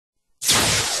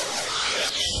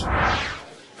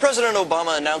President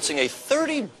Obama announcing a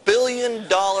 $30 billion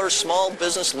small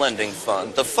business lending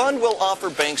fund. The fund will offer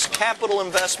banks capital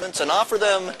investments and offer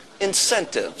them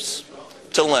incentives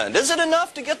to lend. Is it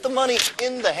enough to get the money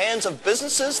in the hands of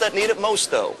businesses that need it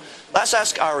most, though? Let's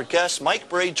ask our guest. Mike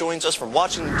Bray joins us from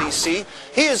Washington, D.C.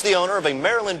 He is the owner of a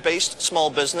Maryland-based small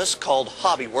business called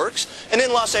Hobbyworks. And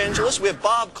in Los Angeles, we have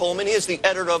Bob Coleman. He is the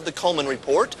editor of the Coleman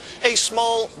Report, a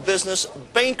small business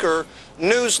banker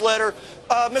newsletter.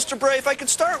 Mr. Bray, if I could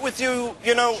start with you,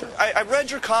 I read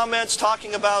your comments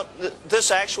talking about this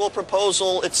actual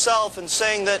proposal itself and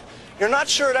saying that you're not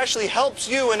sure it actually helps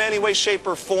you in any way, shape,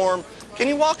 or form. Can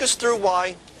you walk us through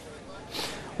why?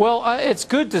 Well, it's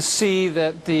good to see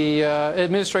that the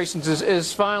administration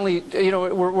is finally,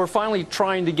 we're finally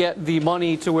trying to get the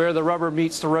money to where the rubber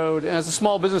meets the road. And as a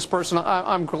small business person,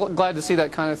 I'm glad to see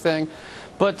that kind of thing.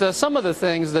 But some of the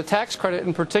things, the tax credit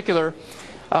in particular,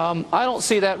 I don't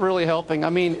see that really helping. I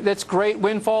mean, that's great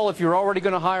windfall if you're already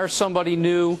going to hire somebody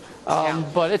new,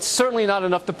 but it's certainly not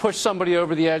enough to push somebody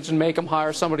over the edge and make them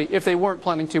hire somebody if they weren't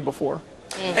planning to before.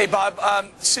 Hey, Bob,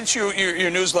 since your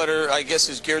newsletter, I guess,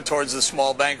 is geared towards the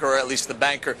small banker, or at least the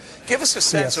banker, give us a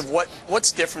sense of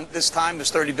what's different this time.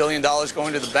 There's $30 billion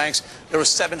going to the banks. There was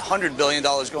 $700 billion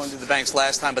going to the banks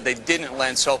last time, but they didn't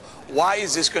lend. So why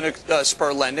is this going to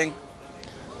spur lending?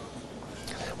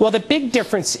 Well, the big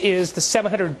difference is the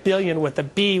 $700 billion with the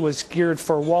B was geared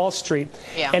for Wall Street,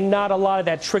 and not a lot of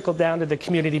that trickled down to the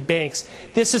community banks.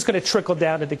 This is going to trickle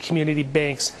down to the community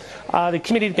banks. The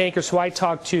community bankers who I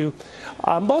talk to,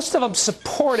 most of them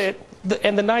support it,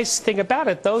 and the nice thing about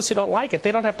it, those who don't like it,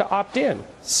 they don't have to opt in.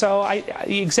 So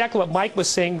exactly what Mike was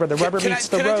saying, where the rubber meets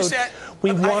the road.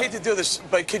 I hate to do this,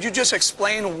 but could you just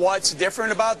explain what's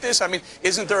different about this? I mean,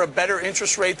 isn't there a better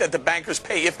interest rate that the bankers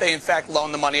pay if they in fact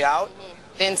loan the money out?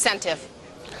 The incentive.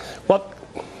 Well,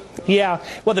 yeah.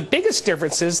 Well, the biggest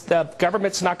difference is the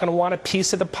government's not going to want a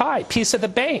piece of the pie, piece of the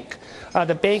bank.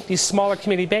 These smaller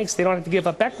community banks, they don't have to give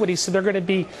up equity, so they're going to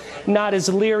be not as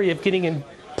leery of getting in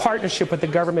partnership with the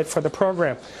government for the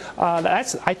program.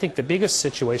 That's, I think, the biggest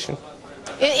situation.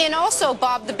 And also,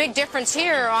 Bob, the big difference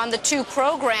here on the two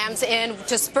programs and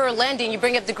to spur lending, you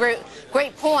bring up the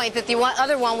great point that the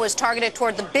other one was targeted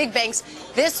toward the big banks.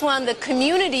 This one, the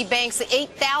community banks, the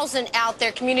 8,000 out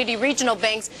there, community regional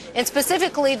banks, and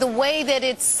specifically the way that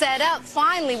it's set up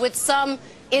finally with some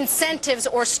incentives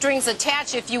or strings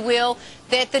attached, if you will,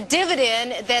 that the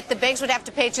dividend that the banks would have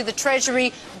to pay to the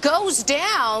Treasury goes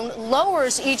down,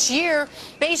 lowers each year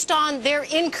based on their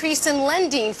increase in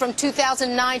lending from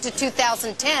 2009 to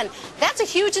 2010. That's a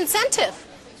huge incentive.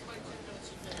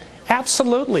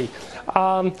 Absolutely.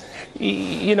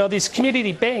 These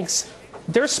community banks,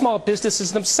 they're small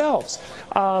businesses themselves.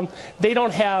 They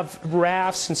don't have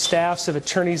rafts and staffs of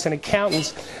attorneys and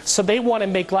accountants, so they want to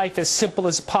make life as simple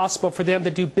as possible for them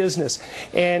to do business.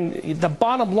 And the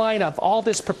bottom line of all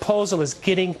this proposal is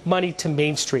getting money to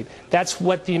Main Street. That's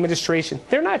what the administration,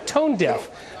 they're not tone deaf.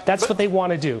 That's what they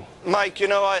want to do. Mike,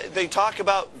 they talk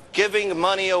about giving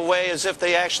money away as if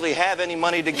they actually have any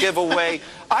money to give away.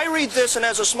 I read this, and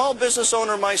as a small business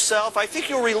owner myself, I think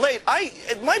you'll relate.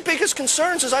 My biggest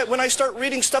concerns is when I start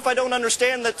reading stuff I don't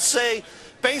understand that say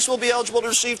banks will be eligible to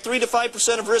receive 3 to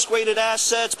 5% of risk-weighted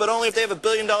assets, but only if they have $1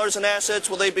 billion in assets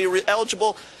will they be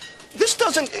eligible. This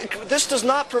does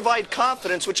not provide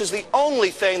confidence, which is the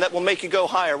only thing that will make you go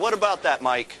higher. What about that,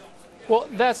 Mike? Well,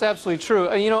 that's absolutely true.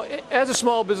 As a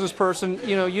small business person,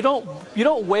 you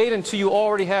don't wait until you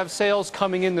already have sales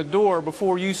coming in the door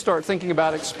before you start thinking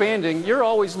about expanding. You're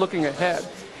always looking ahead.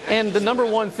 And the number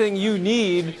one thing you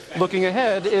need looking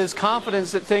ahead is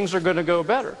confidence that things are going to go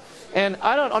better. And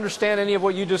I don't understand any of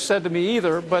what you just said to me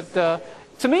either, but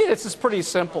to me it's just pretty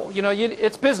simple.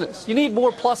 It's business. You need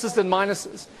more pluses than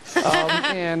minuses.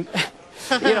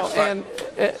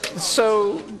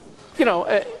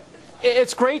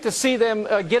 It's great to see them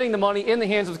getting the money in the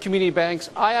hands of the community banks.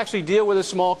 I actually deal with a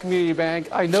small community bank.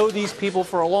 I know these people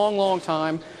for a long, long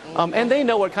time, and they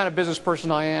know what kind of business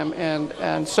person I am,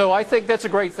 and so I think that's a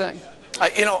great thing.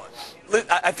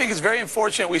 I think it's very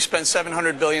unfortunate we spent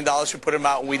 $700 billion to put them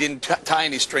out and we didn't tie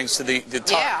any strings to the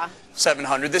TARP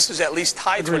 700. This is at least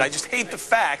tied to it. I just hate the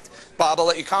fact, Bob, I'll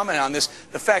let you comment on this,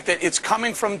 the fact that it's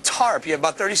coming from TARP. You have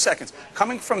about 30 seconds.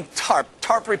 Coming from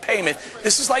TARP repayment.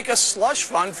 This is like a slush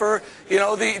fund for,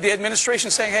 the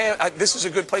administration saying, hey, this is a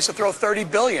good place to throw $30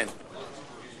 billion.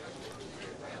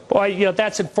 Boy,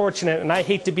 that's unfortunate, and I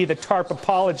hate to be the TARP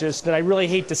apologist, and I really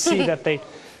hate to see that they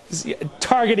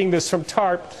targeting this from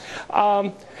TARP.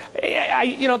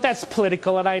 That's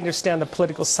political, and I understand the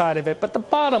political side of it, but the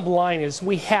bottom line is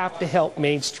we have to help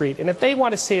Main Street, and if they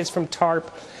want to say it's from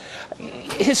TARP,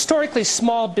 historically,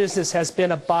 small business has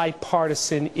been a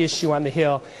bipartisan issue on the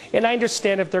Hill. And I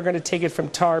understand if they're going to take it from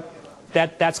TARP,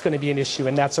 that's going to be an issue,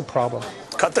 and that's a problem.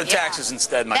 Cut their taxes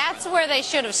instead, Mike. That's where they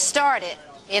should have started.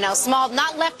 You know, small,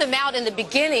 not left them out in the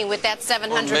beginning with that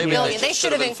 $700 billion. They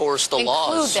should have enforced the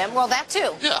laws. Them. Well, that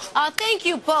too. Yeah. Thank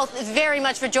you both very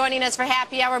much for joining us for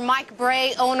Happy Hour. Mike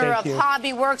Bray, owner of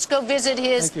Hobby Works. Go visit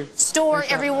his store,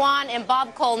 everyone. And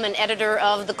Bob Coleman, editor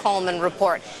of the Coleman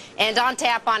Report. And on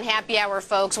tap on Happy Hour,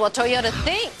 folks. Well, Toyota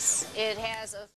thinks it has a